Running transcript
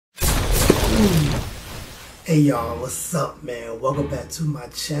Hey y'all, what's up, man? Welcome back to my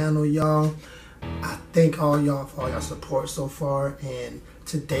channel, y'all. I thank all y'all for all y'all support so far, and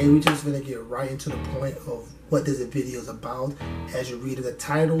today we just gonna get right into the point of what this video is about. As you read in the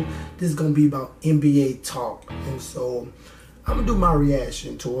title, this is gonna be about NBA talk, and so I'm gonna do my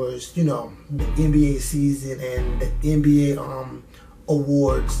reaction towards, you know, the NBA season and the NBA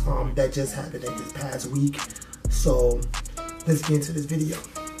awards that just happened in this past week. So let's get into this video.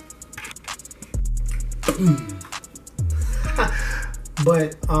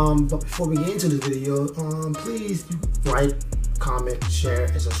 But before we get into this video, please like, comment, share,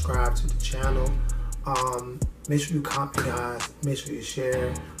 and subscribe to the channel. Make sure you comment, guys. Make sure you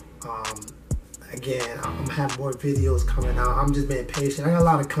share. Again, I'm gonna have more videos coming out. I'm just being patient. I got a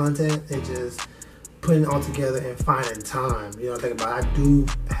lot of content and just putting it all together and finding time. You know, think about it. I do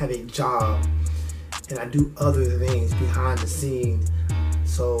have a job and I do other things behind the scene.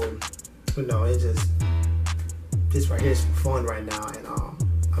 So, you know, it's just this right here is for fun right now, and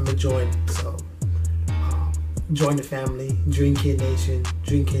I'm enjoying it. So join the family, Dream Kid Nation,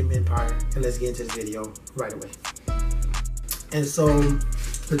 Dream Kid Empire, and let's get into this video right away. And so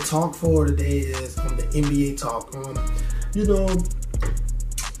the talk for today is the NBA talk. You know,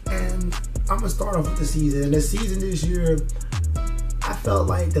 and I'm gonna start off with the season. And the season this year, I felt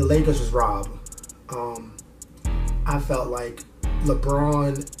like the Lakers was robbed. I felt like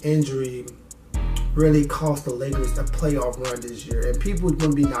LeBron injury really cost the Lakers a playoff run this year. And people were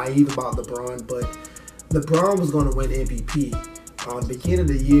going to be naive about LeBron, but LeBron was going to win MVP. Beginning of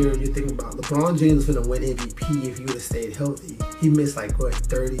the year, you're thinking about LeBron James was going to win MVP if he would have stayed healthy. He missed like, what,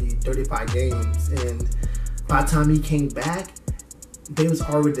 30, 35 games. And by the time he came back, they was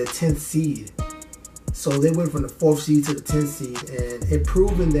already the 10th seed. So they went from the 4th seed to the 10th seed. And it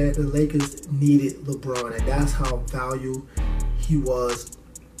proven that the Lakers needed LeBron. And that's how valuable he was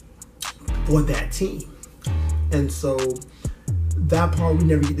for that team. And so that part we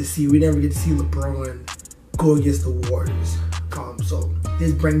never get to see. We never get to see LeBron go against the Warriors. So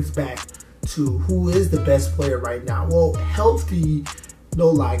this brings back to who is the best player right now. Well, healthy, no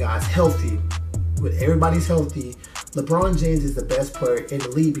lie guys, healthy. When everybody's healthy, LeBron James is the best player in the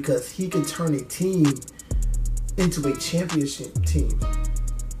league because he can turn a team into a championship team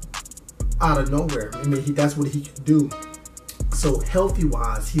out of nowhere. I mean, that's what he can do. So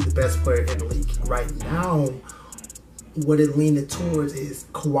healthy-wise, he's the best player in the league. Right now, what it's leaning towards is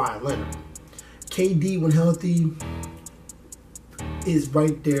Kawhi Leonard. KD, when healthy, is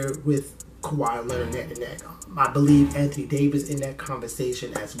right there with Kawhi Leonard neck and neck. I believe Anthony Davis in that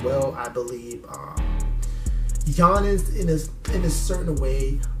conversation as well. I believe Giannis in a certain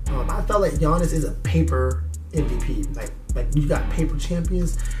way. I felt like Giannis is a paper MVP. Like you got paper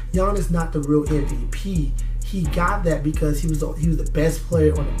champions. Giannis not the real MVP. He got that because he was the best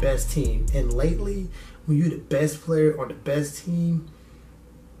player on the best team. And lately, when you're the best player on the best team,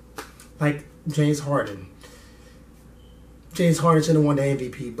 like James Harden should have won the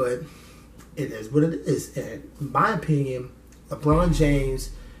MVP, but it is what it is. And in my opinion, LeBron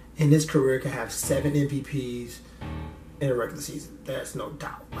James in his career can have 7 MVPs in a regular season. That's no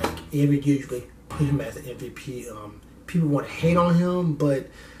doubt. Like every year you can put him as an MVP. People want to hate on him, but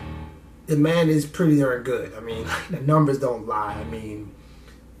the man is pretty darn good. I mean, the numbers don't lie. I mean,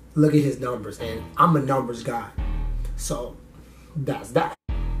 look at his numbers, and I'm a numbers guy. So that's that.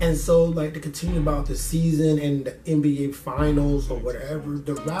 And so, like, to continue about the season and the NBA Finals or whatever,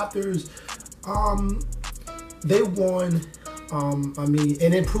 the Raptors, they won. I mean,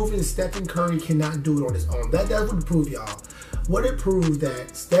 and it proved that Stephen Curry cannot do it on his own. That's what it proved, y'all. What it proved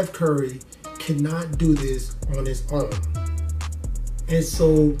that Steph Curry cannot do this on his own. And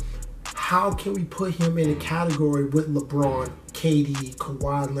so, how can we put him in a category with LeBron, KD,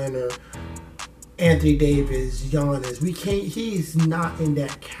 Kawhi Leonard, Anthony Davis, Giannis? We can't. He's not in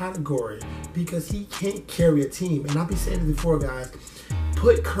that category because he can't carry a team. And I'll be saying this before, guys.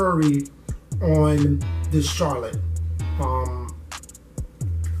 Put Curry on the Charlotte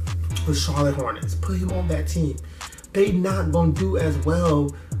Hornets. Put him on that team. They not gonna do as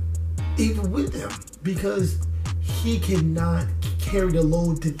well even with them because he cannot carry the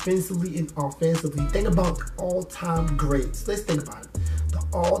load defensively and offensively. Think about the all-time greats. Let's think about it. The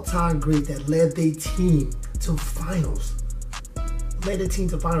all-time great that led their team to finals.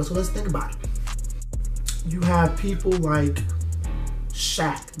 So let's think about it. You have people like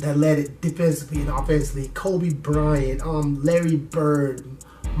Shaq that led it defensively and offensively. Kobe Bryant, Larry Bird,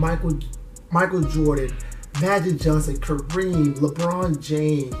 Michael Jordan, Magic Johnson, Kareem, LeBron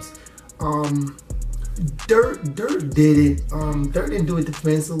James. Dirk did it. Dirk didn't do it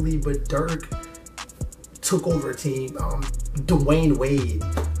defensively, but Dirk took over a team. Dwayne Wade,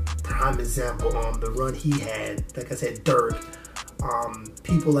 prime example. The run he had, like I said, Dirk,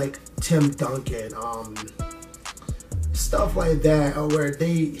 people like Tim Duncan, stuff like that, where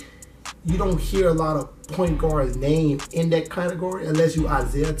you don't hear a lot of point guards named in that category unless you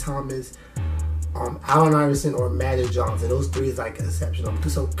Isaiah Thomas, Allen Iverson, or Magic Johnson. Those three is like exceptional.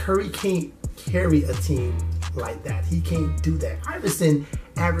 So Curry can't carry a team like that. He can't do that. Iverson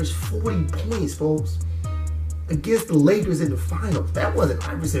averaged 40 points, folks, against the Lakers in the finals. That wasn't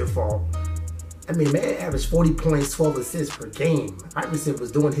Iverson's fault. I mean, man averaged 40 points, 12 assists per game. Iverson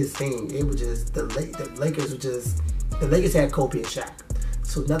was doing his thing. It was just the Lakers had Kobe and Shaq.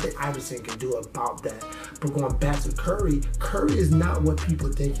 So nothing Iverson can do about that. But going back to Curry, Curry is not what people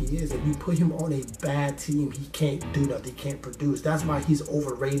think he is. If you put him on a bad team, he can't do nothing. He can't produce. That's why he's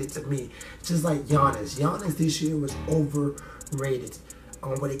overrated to me. Just like Giannis. Giannis this year was overrated.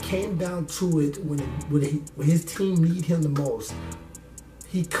 When it came down to it, when his team needed him the most,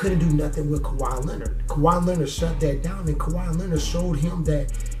 he couldn't do nothing with Kawhi Leonard. Kawhi Leonard shut that down, and Kawhi Leonard showed him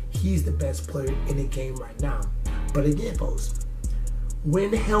that he's the best player in the game right now. But again, folks,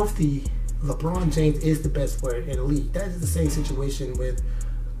 when healthy, LeBron James is the best player in the league. That is the same situation with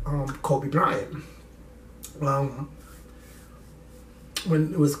Kobe Bryant. When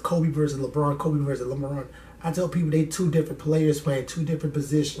it was Kobe versus LeBron, I tell people they two different players playing two different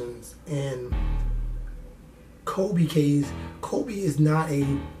positions. And Kobe is not a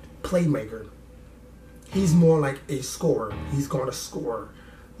playmaker. He's more like a scorer. He's going to score.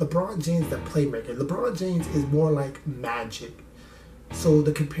 LeBron James, the playmaker. LeBron James is more like Magic. So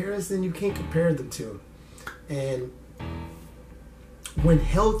the comparison, you can't compare them to. And when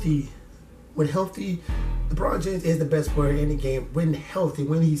healthy, LeBron James is the best player in the game when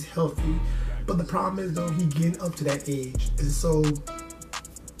he's healthy. But the problem is, though, he's getting up to that age. And so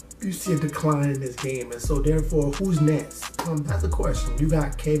you see a decline in this game. And so therefore, who's next? That's the question. You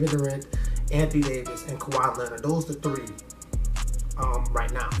got Kevin Durant, Anthony Davis, and Kawhi Leonard. Those are the three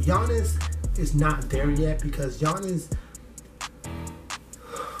right now. Giannis is not there yet because Giannis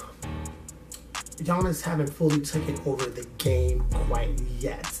haven't fully taken over the game quite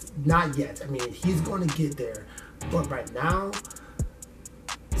yet. Not yet. I mean, he's going to get there. But right now,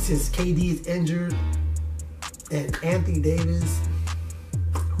 since KD is injured and Anthony Davis,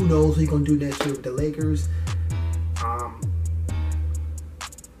 who knows what he's going to do next year with the Lakers.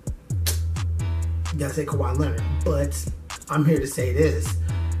 Gotta say Kawhi Leonard. But I'm here to say this.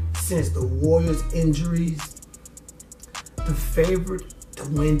 Since the Warriors' injuries, the favorite to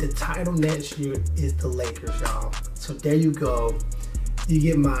win the title next year is the Lakers, y'all. So there you go. You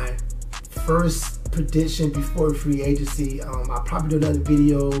get my first prediction before free agency. I'll probably do another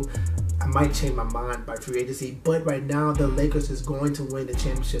video. I might change my mind by free agency, but right now the Lakers is going to win the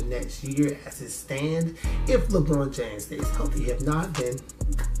championship next year as it stands. If LeBron James stays healthy, if not, then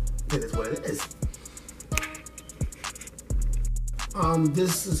it is what it is.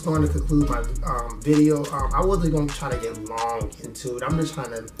 This is going to conclude my video. I wasn't going to try to get long into it. I'm just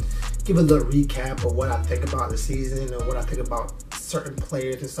trying to give a little recap of what I think about the season and what I think about certain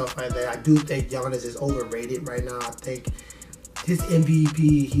players and stuff like that. I do think Giannis is overrated right now. I think his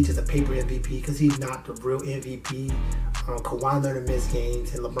MVP, he's just a paper MVP because he's not the real MVP. Kawhi Leonard missed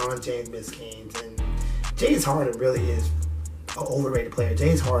games and LeBron James missed games. And James Harden really is an overrated player.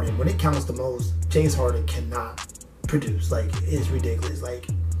 James Harden, when it counts the most, James Harden cannot produce. Like, it's ridiculous. Like,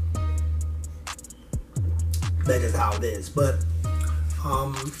 that is how it is. But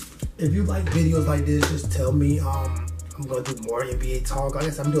if you like videos like this, just tell me. I'm going to do more NBA talk. I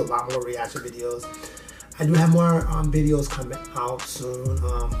guess I'm going to do a lot more reaction videos. I do have more videos coming out soon.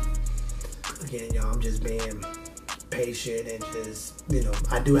 Again, y'all, I'm just being patient and just, you know,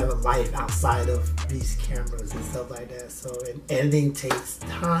 I do have a life outside of these cameras and stuff like that. So, and editing takes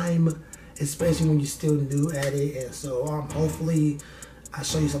time, especially when you're still new at it. And so, hopefully, I'll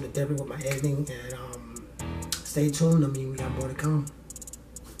show you something different with my editing. And stay tuned. I mean, we got more to come.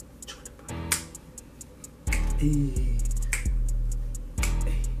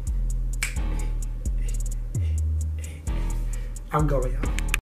 I'm going, y'all.